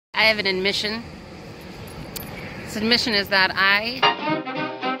I have an admission. This admission is that I...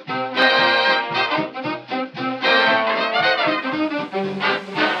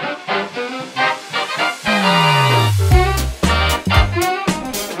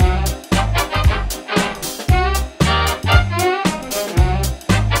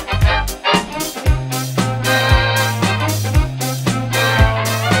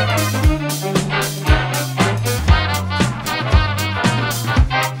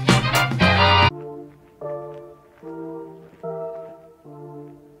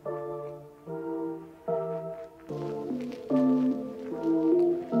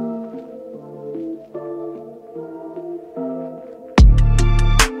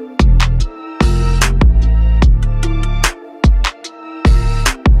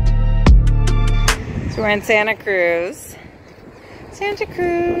 We're in Santa Cruz. Santa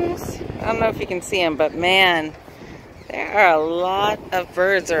Cruz. I don't know if you can see them, but man, there are a lot of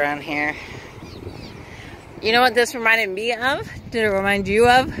birds around here. You know what this reminded me of? Did it remind you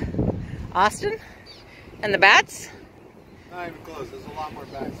of? Austin? And the bats? Not even close. There's a lot more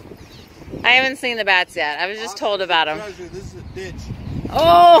bats. I haven't seen the bats yet. I was just told about them. This is a ditch.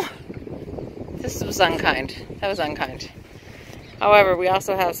 Oh! This was unkind. That was unkind. However, we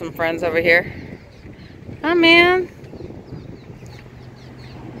also have some friends over here. Oh man.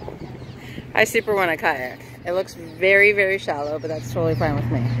 I super want a kayak. It looks very, very shallow, but that's totally fine with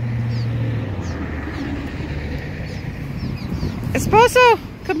me. Esposo,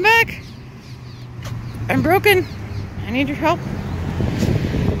 come back. I'm broken. I need your help.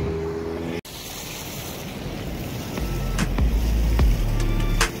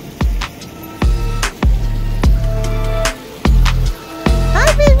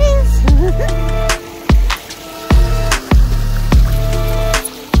 Hi, babies.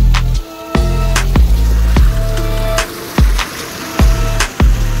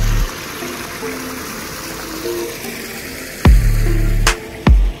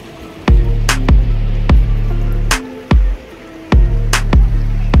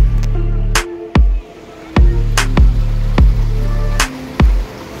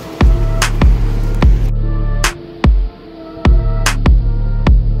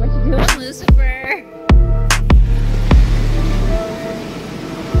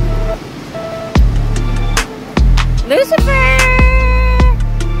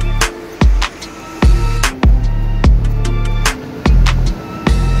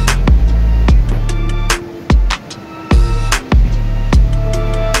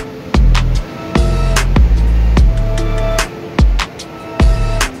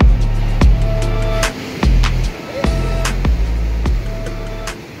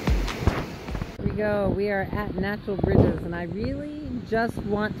 We are at Natural Bridges, and I really just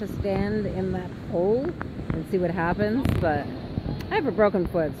want to stand in that hole and see what happens, but I have a broken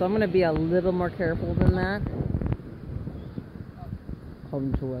foot, so I'm going to be a little more careful than that.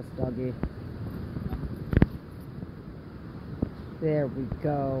 Come to us, doggy. There we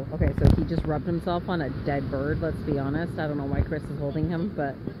go. Okay, so he just rubbed himself on a dead bird, let's be honest. I don't know why Chris is holding him,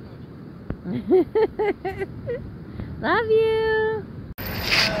 but... Love you!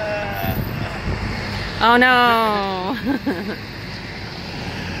 Oh no!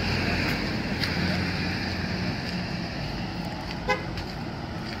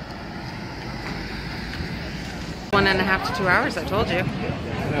 1.5 to 2 hours, I told you. Yeah,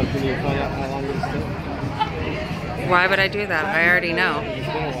 can you find out how long it is? Why would I do that? I already know.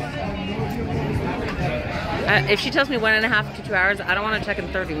 If she tells me 1.5 to 2 hours, I don't want to check in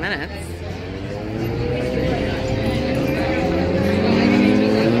 30 minutes.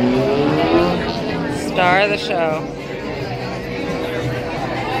 Star of the show.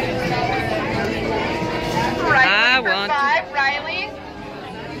 I want 5, Riley.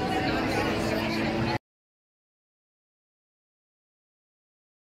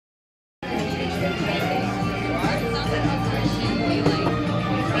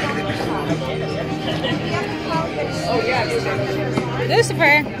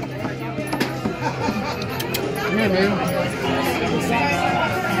 Lucifer. Yeah, man.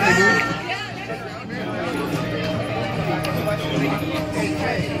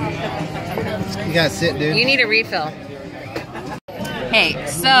 You gotta sit, dude. You need a refill. Hey,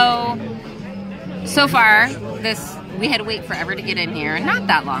 so far we had to wait forever to get in here. Not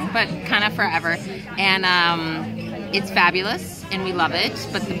that long, but kind of forever. And it's fabulous and we love it.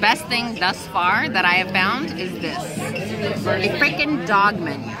 But the best thing thus far that I have found is this. A freaking dog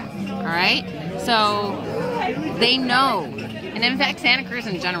menu. Alright? So they know. And in fact, Santa Cruz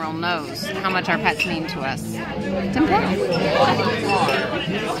in general knows how much our pets mean to us. It's important.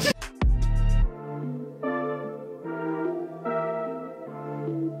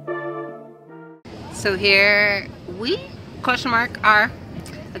 So here we, question mark, are,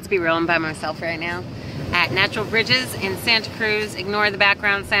 let's be real, I'm by myself right now, at Natural Bridges in Santa Cruz. Ignore the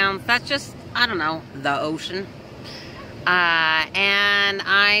background sounds. That's just, I don't know, the ocean. And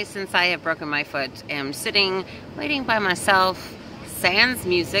I, since I have broken my foot, am sitting, waiting by myself, sans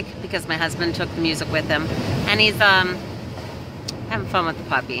music, because my husband took the music with him. And he's having fun with the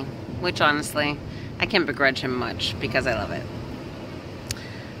puppy, which honestly, I can't begrudge him much because I love it.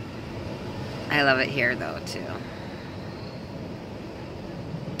 I love it here though, too.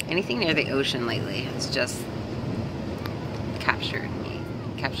 Anything near the ocean lately has just captured me,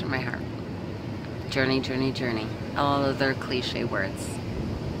 captured my heart. Journey, journey, journey. All of their cliche words.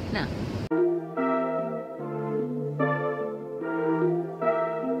 No.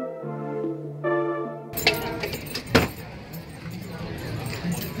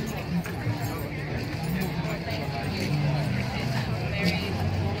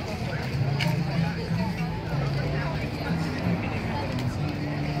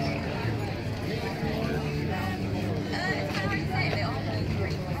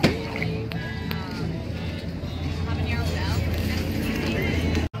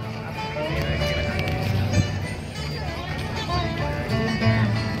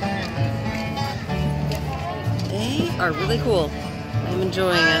 Are really cool. I'm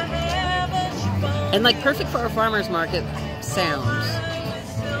enjoying it. And like perfect for our farmer's market sounds.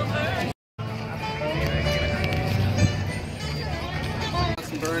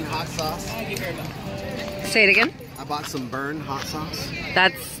 Some burn hot sauce. Say it again. I bought some burn hot sauce.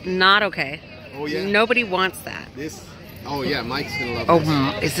 That's not okay. Oh yeah. Nobody wants that. This. Oh yeah, Mike's gonna love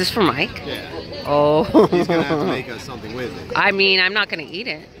this. Is this for Mike? Yeah. Oh. He's gonna have to make us something with it. I mean, I'm not gonna eat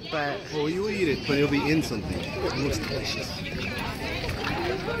it, but. Well, you will eat it, but it'll be in something. It looks delicious.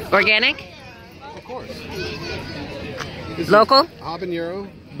 Organic? Of course. Local? Habanero,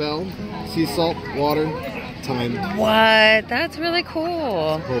 bell, sea salt, water, thyme. What? That's really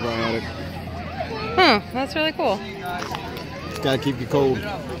cool. Probiotic. That's really cool. It's gotta keep you cold.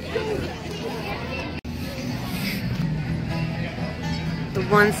 The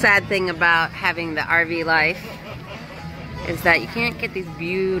one sad thing about having the RV life is that you can't get these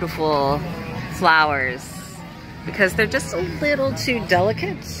beautiful flowers because they're just a little too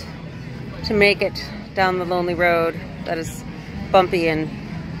delicate to make it down the lonely road that is bumpy and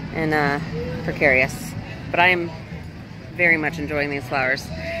precarious. But I am very much enjoying these flowers.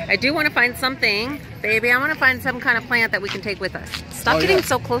 I do want to find something, baby. I want to find some kind of plant that we can take with us. Stop getting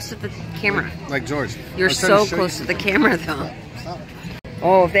so close to the camera. Like George. You're so close to the camera though. Stop.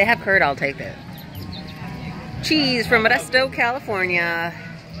 Oh, if they have curd, I'll take it. Cheese from Modesto, California.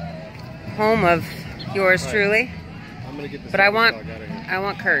 Home of yours truly. I'm gonna get this. But I want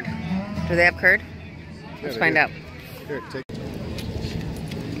curd. Do they have curd? Let's find out. Here, take.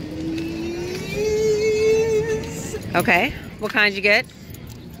 Okay. What kind you get?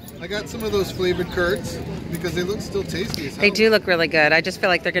 I got some of those flavored curds because they look still tasty as hell. They do look really good. I just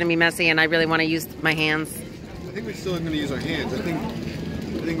feel like they're going to be messy and I really want to use my hands. I think we're still going to use our hands. I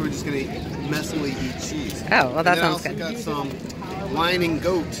think we're just going to messily eat cheese. Oh, well that sounds good. I also got some whining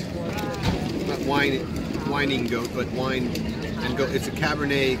goat. Not whining goat, but wine and goat. It's a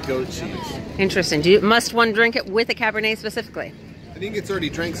Cabernet goat cheese. Interesting. Must one drink it with a Cabernet specifically? I think it's already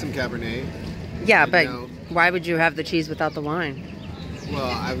drank some Cabernet. Yeah, but why would you have the cheese without the wine? Well,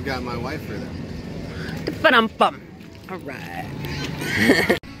 I've got my wife for that. Ba-dum-bum. All right.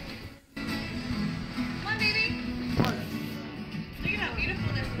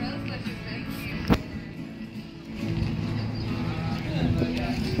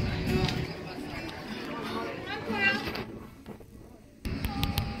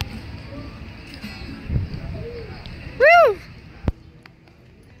 Woo!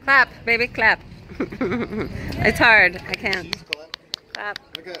 Clap, baby, clap. It's hard. I can't. Clap.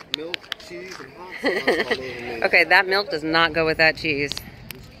 I got milk, cheese, and hot sauce all over me. Okay, that milk does not go with that cheese.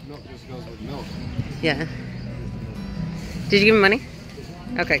 This milk just goes with milk. Yeah. Did you give him money?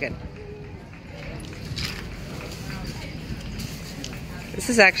 Okay, good. This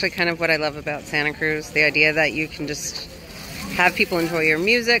is actually kind of what I love about Santa Cruz. The idea that you can just have people enjoy your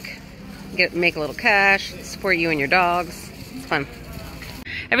music, make a little cash, support you and your dogs. It's fun.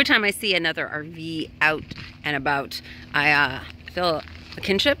 Every time I see another RV out and about, I feel a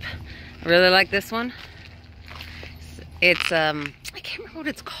kinship. I really like this one. It's, I can't remember what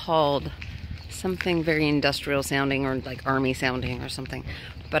it's called. Something very industrial sounding or like army sounding or something.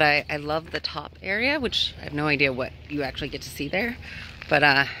 But I love the top area, which I have no idea what you actually get to see there. But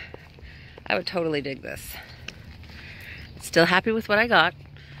I would totally dig this. Still happy with what I got.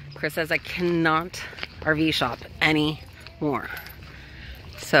 Chris says I cannot RV shop anymore.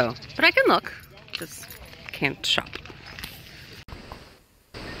 So, but I can look. just can't shop.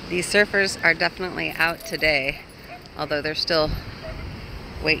 These surfers are definitely out today, although they're still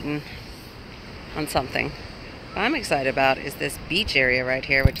waiting on something. What I'm excited about is this beach area right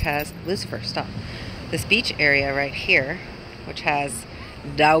here, which has, Lucifer, stop. This beach area right here, which has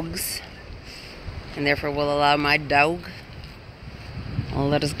dogs, and therefore will allow my dog. I'll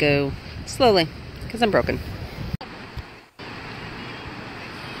let us go slowly, because I'm broken.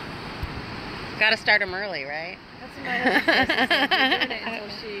 Gotta start them early, right? That's what my husband does. Doing it until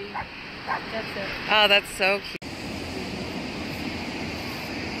she gets it. Oh, that's so cute.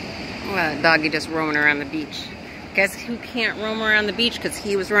 Well, that doggy just roaming around the beach. Guess who can't roam around the beach because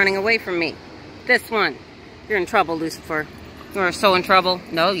he was running away from me? This one. You're in trouble, Lucifer. You're so in trouble.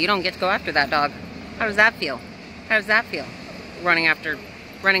 No, you don't get to go after that dog. How does that feel? How does that feel? Running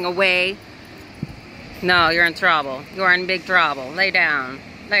away. No, you're in trouble. You're in big trouble. Lay down.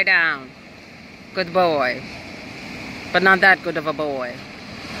 Lay down. Good boy. But not that good of a boy.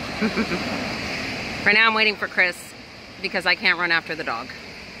 Right now I'm waiting for Chris because I can't run after the dog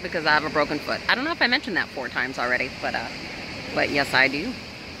because I have a broken foot. I don't know if I mentioned that 4 times already, but yes, I do.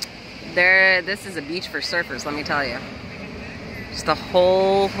 This is a beach for surfers, let me tell you. Just the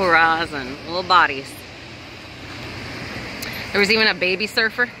whole horizon, little bodies. There was even a baby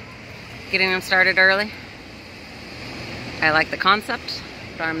surfer, getting them started early. I like the concept,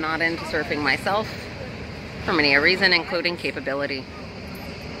 but I'm not into surfing myself for many a reason, including capability.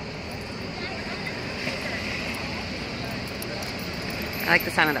 I like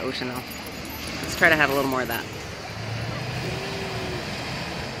the sound of the ocean though. Let's try to have a little more of that.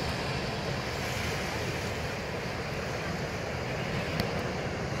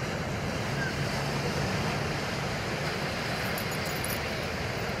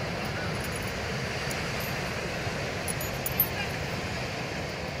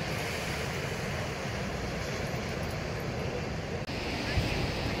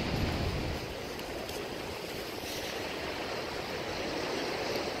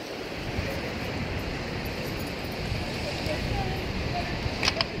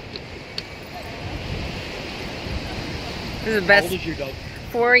 This is the best. How old is your dog?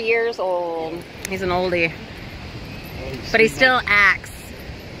 4 years old. He's an oldie. But he still acts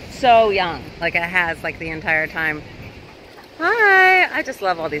so young. Like it has like the entire time. Hi. I just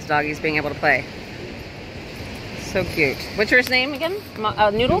love all these doggies being able to play. So cute. What's your name again?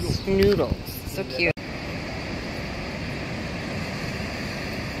 Noodles? Noodles. So cute.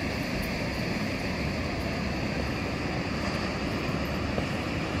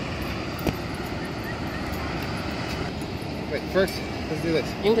 Wait, first, let's do this.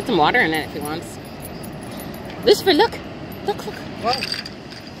 You can put some water in it if he wants. Lucifer, look. Look, look. What?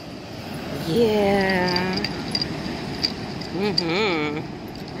 Yeah. Mm-hmm.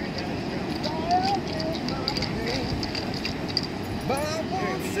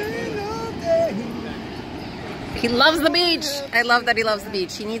 He loves the beach. I love that he loves the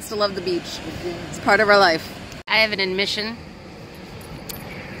beach. He needs to love the beach. It's part of our life. I have an admission.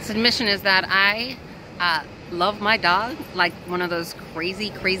 This admission is that I love my dog like one of those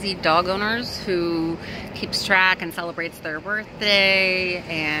crazy dog owners who keeps track and celebrates their birthday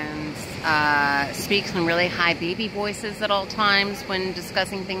and speaks in really high baby voices at all times when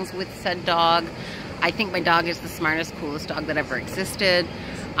discussing things with said dog. I think my dog is the smartest, coolest dog that ever existed.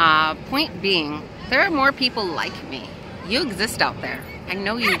 Point being, there are more people like me. You exist out there. I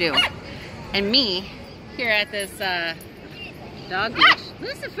know you do. And me, here at this dog beach.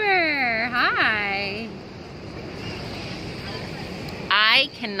 Lucifer, hi. I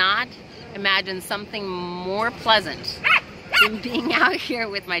cannot imagine something more pleasant than being out here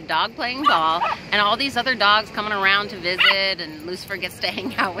with my dog playing ball and all these other dogs coming around to visit, and Lucifer gets to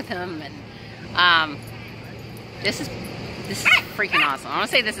hang out with him. And this is freaking awesome. I want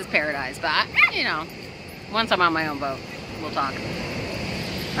to say this is paradise, but you know, once I'm on my own boat, we'll talk.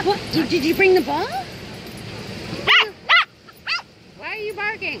 What? Did you bring the ball? Why are you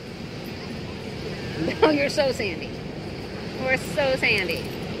barking? No, you're so sandy. We're so sandy.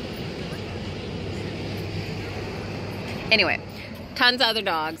 Anyway, tons of other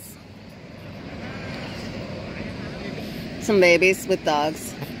dogs. Some babies with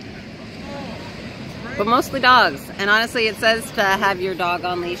dogs. But mostly dogs. And honestly, it says to have your dog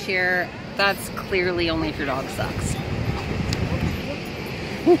on leash here. That's clearly only if your dog sucks.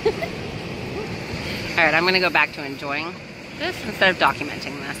 Alright, I'm going to go back to enjoying this instead of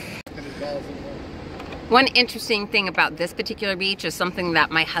documenting this. One interesting thing about this particular beach is something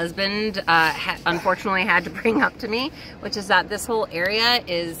that my husband unfortunately had to bring up to me, which is that this whole area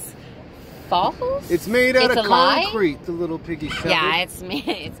is falls? It's made out It's of alive? concrete, the little piggy shepherd. Yeah, it's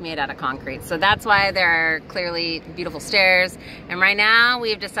made out of concrete. So that's why there are clearly beautiful stairs. And right now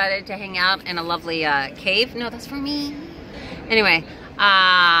we've decided to hang out in a lovely cave. No, that's for me. Anyway,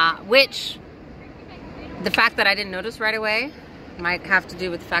 which the fact that I didn't notice right away might have to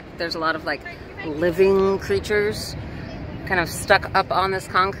do with the fact that there's a lot of like living creatures kind of stuck up on this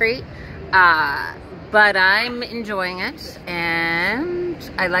concrete. But I'm enjoying it, and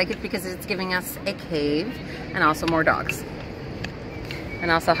I like it because it's giving us a cave and also more dogs.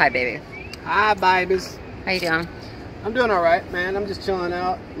 And also, hi, baby. Hi, babies. How you doing? I'm doing all right, man. I'm just chilling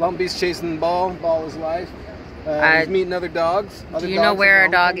out. Lumpy's chasing the ball. Ball is life. He's meeting other dogs. Do you know where our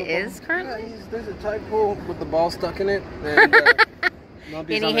dog is currently? Yeah, there's a tide pool with the ball stuck in it. And, and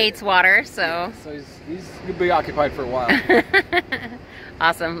he hates water, so... Yeah, so he'll be occupied for a while.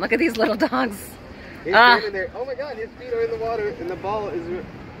 Awesome. Look at these little dogs. He's standing there. Oh my God, his feet are in the water, and the ball is...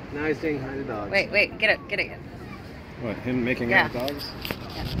 Now he's staying behind the dog. Wait, get it. What, him making out with dogs?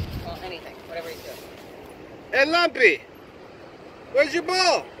 Yeah. Well, anything. Whatever he's doing. Hey, Lumpy! Where's your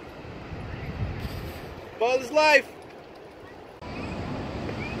ball? Ball is life.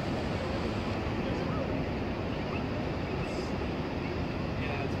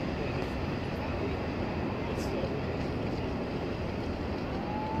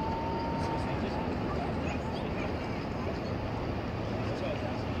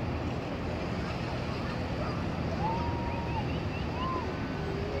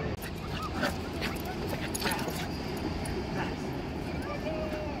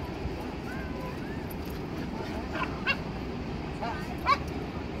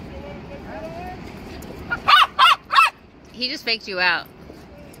 He just faked you out.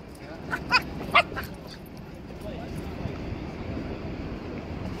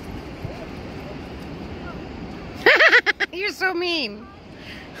 You're so mean.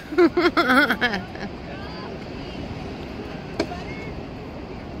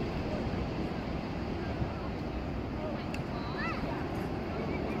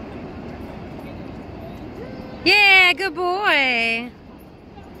 Yeah, good boy.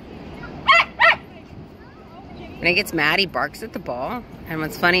 When he gets mad, he barks at the ball. And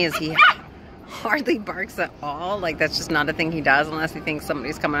what's funny is he hardly barks at all. Like, that's just not a thing he does unless he thinks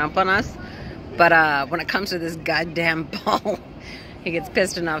somebody's coming up on us. But when it comes to this goddamn ball, he gets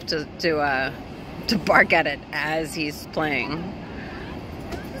pissed enough to bark at it as he's playing.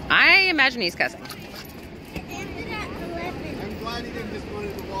 I imagine he's cussing. I'm glad he didn't just run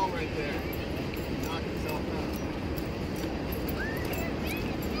into the wall right there. Knock himself out.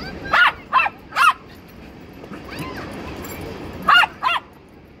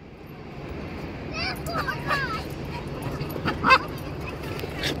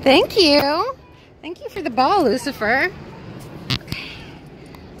 Thank you. Thank you for the ball, Lucifer. Okay.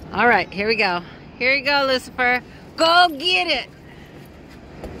 All right, here we go. Here you go, Lucifer. Go get it.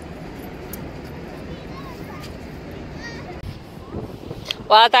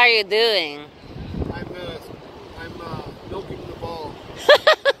 What are you doing? I'm milking the ball.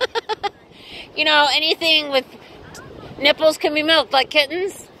 You know, anything with nipples can be milked, like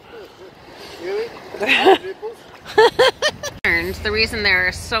kittens. Really? Nipples? The reason there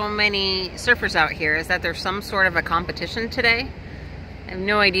are so many surfers out here is that there's some sort of a competition today. I have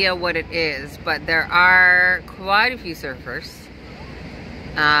no idea what it is, but there are quite a few surfers.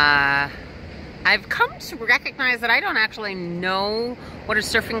 I've come to recognize that I don't actually know what a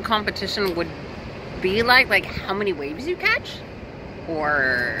surfing competition would be like how many waves you catch,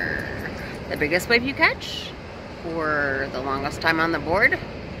 or the biggest wave you catch, or the longest time on the board.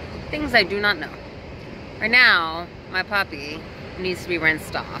 Things I do not know. Right now, my puppy needs to be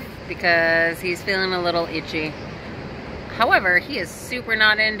rinsed off because he's feeling a little itchy. However, he is super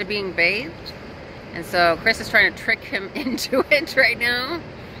not into being bathed, and so Chris is trying to trick him into it right now.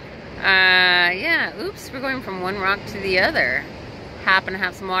 Yeah, oops, we're going from one rock to the other. Happen to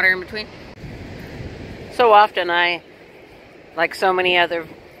have some water in between. So often I, like so many other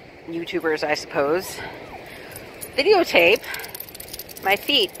YouTubers I suppose, videotape my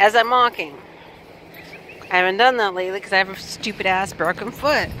feet as I'm walking. I haven't done that lately because I have a stupid ass broken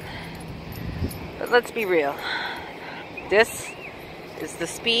foot. But let's be real. This is the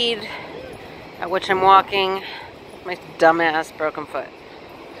speed at which I'm walking with my dumb ass broken foot.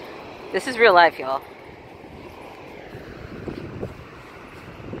 This is real life, y'all.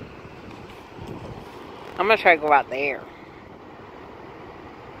 I'm gonna try to go out there.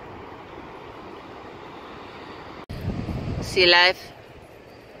 Sea life.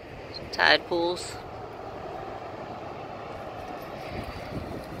 Tide pools.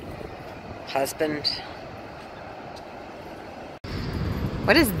 Husband.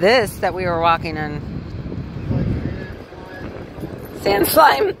 What is this that we were walking on? Sand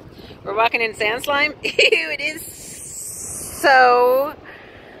slime. We're walking in sand slime. Ew, it is so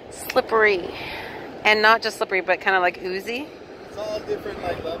slippery. And not just slippery, but kind of like oozy. It's all different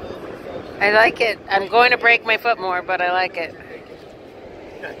like levels and stuff. I like it. I'm going to break my foot more, but I like it.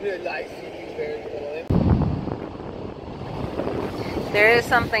 There is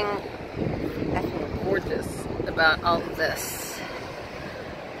something gorgeous about all of this.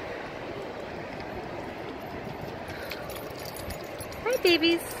 Hi,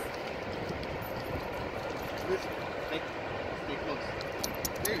 babies. Stay close.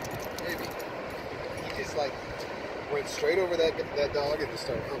 Dude, baby. He just like went straight over that dog and just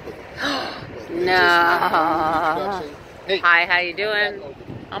started humping him. No. Hey. Hi, how you doing?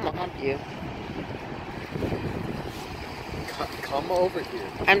 I'm gonna hump you. Come over here.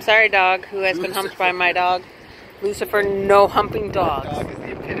 I'm sorry, dog, who has been humped by my dog. Lucifer, no humping dogs.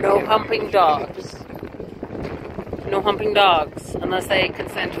 No humping dogs. No humping dogs, unless they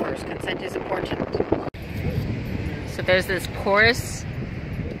consent first. Consent is important. So there's this porous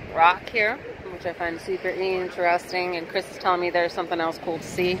rock here, which I find super interesting, and Chris is telling me there's something else cool to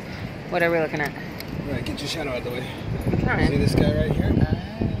see. What are we looking at? Right, get your shadow out of the way. Trying. See this guy right here?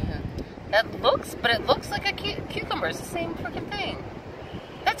 That looks, but it looks like a cucumber. It's the same freaking thing.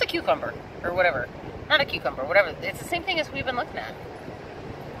 That's a cucumber, or whatever. Not a cucumber, whatever. It's the same thing as we've been looking at.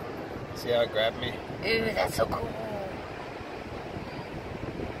 See how it grabbed me? Ooh, that's so cool.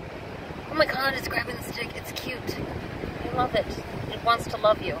 Oh my god, it's grabbing the stick. It's cute. I love it. It wants to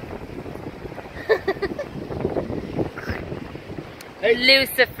love you. Hey.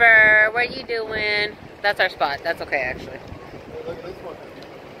 Lucifer, what are you doing? That's our spot. That's okay, actually. Hey, look at this one.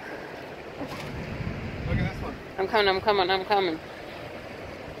 Look at this one. I'm coming.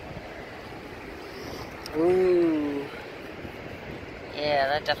 Ooh. Yeah,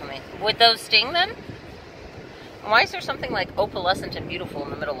 that definitely. Would those sting then? Why is there something like opalescent and beautiful in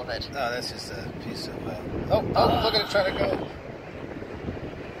the middle of it? No, that's just a piece of... Oh, look at it trying to go.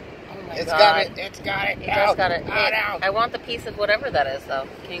 Oh my It's god. got it. It's got it. It does got it. Hey, I want the piece of whatever that is, though.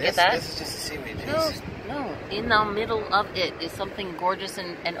 Can you get that? This is just a seaweed piece. No. In the middle of it is something gorgeous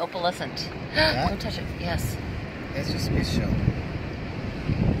and opalescent. Don't touch it. Yes. It's just a piece of shell.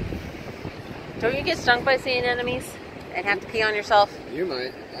 Don't you get stung by sea anemones and have to pee on yourself? You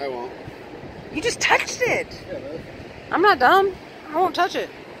might. I won't. You just touched it. Yeah, man. I'm not dumb. I won't touch it.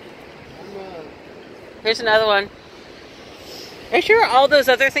 Here's another one. Are you sure all those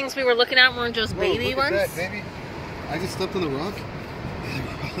other things we were looking at weren't just baby look ones? at that, baby. I just stepped on the rock. And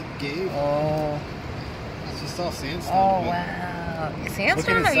the rock gave. Oh. It's just all sandstone. Oh, man. wow.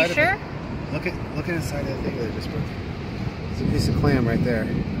 Sandstone, are you sure? Look at inside that thing that I just broke. It's a piece of clam right there.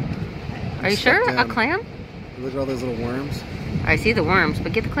 Are you sure? A clam? Look at all those little worms. I see the worms,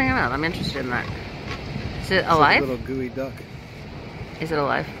 but get the clam out. I'm interested in that. Is it alive? It's like a little gooey duck. Is it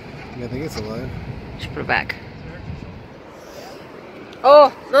alive? Yeah, I think it's alive. Just put it back.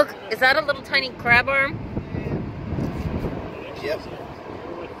 Oh, look. Is that a little tiny crab arm? Yep.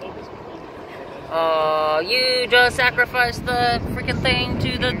 Oh, you just sacrificed the freaking thing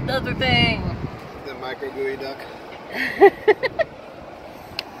to the other thing. The micro gooey duck.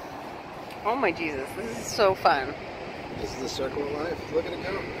 Oh my Jesus, this is so fun. This is the circle of life. Look at it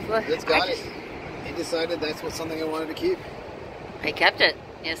go. Look, It's got it. He decided that's something I wanted to keep. I kept it.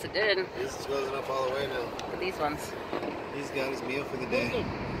 Yes, it did. This is closing up all the way now. Look at these ones. He's got his meal for the day.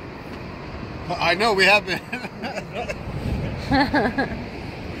 I know, we have been.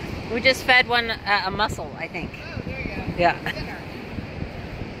 We just fed one a mussel, I think. Oh, there you go. Yeah.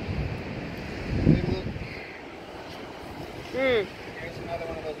 Here's another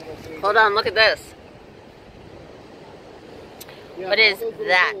one of those little things. Hold on, look at this. Yeah, What is all those little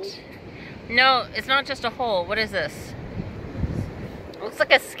that? holes. No, it's not just a hole. What is this? It looks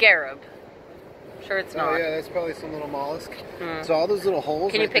like a scarab. I'm sure it's not. Oh yeah, that's probably some little mollusk. Hmm. So all those little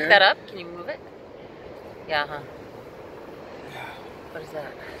holes. Can you right pick there, that up? Can you move it? Yeah, huh? What is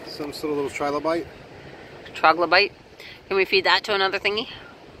that? Some sort of little trilobite. Troglobite? Can we feed that to another thingy?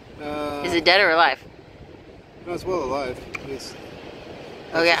 Is it dead or alive? No, it's well alive. It's,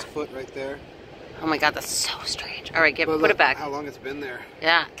 Oh yeah. His foot right there. Oh my god, that's so strange. All right, But put look it back. How long it's been there?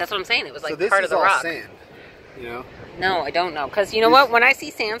 Yeah, that's what I'm saying. It was like so this part is of the all rock. sand. You know. No, I don't know. Because you know what? When I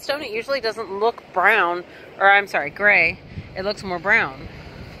see sandstone, it usually doesn't look brown. Or I'm sorry, gray. It looks more brown.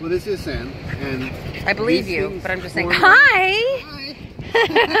 Well, this is sand, and I believe these you, things but I'm just saying. form- Hi!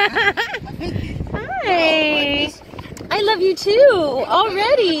 Oh, Hi! I love you too,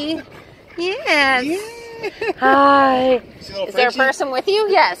 already. Yes. Yeah. Hi. See a little Is there a Frenchie? person with you?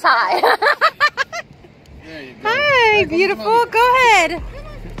 Yes, hi. There you go. Hi, Hey, beautiful. come on. Go ahead.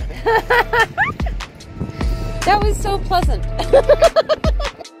 That was so pleasant.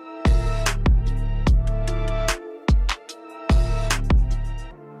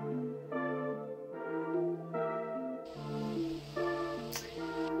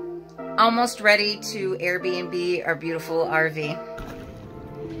 Almost ready to Airbnb our beautiful RV.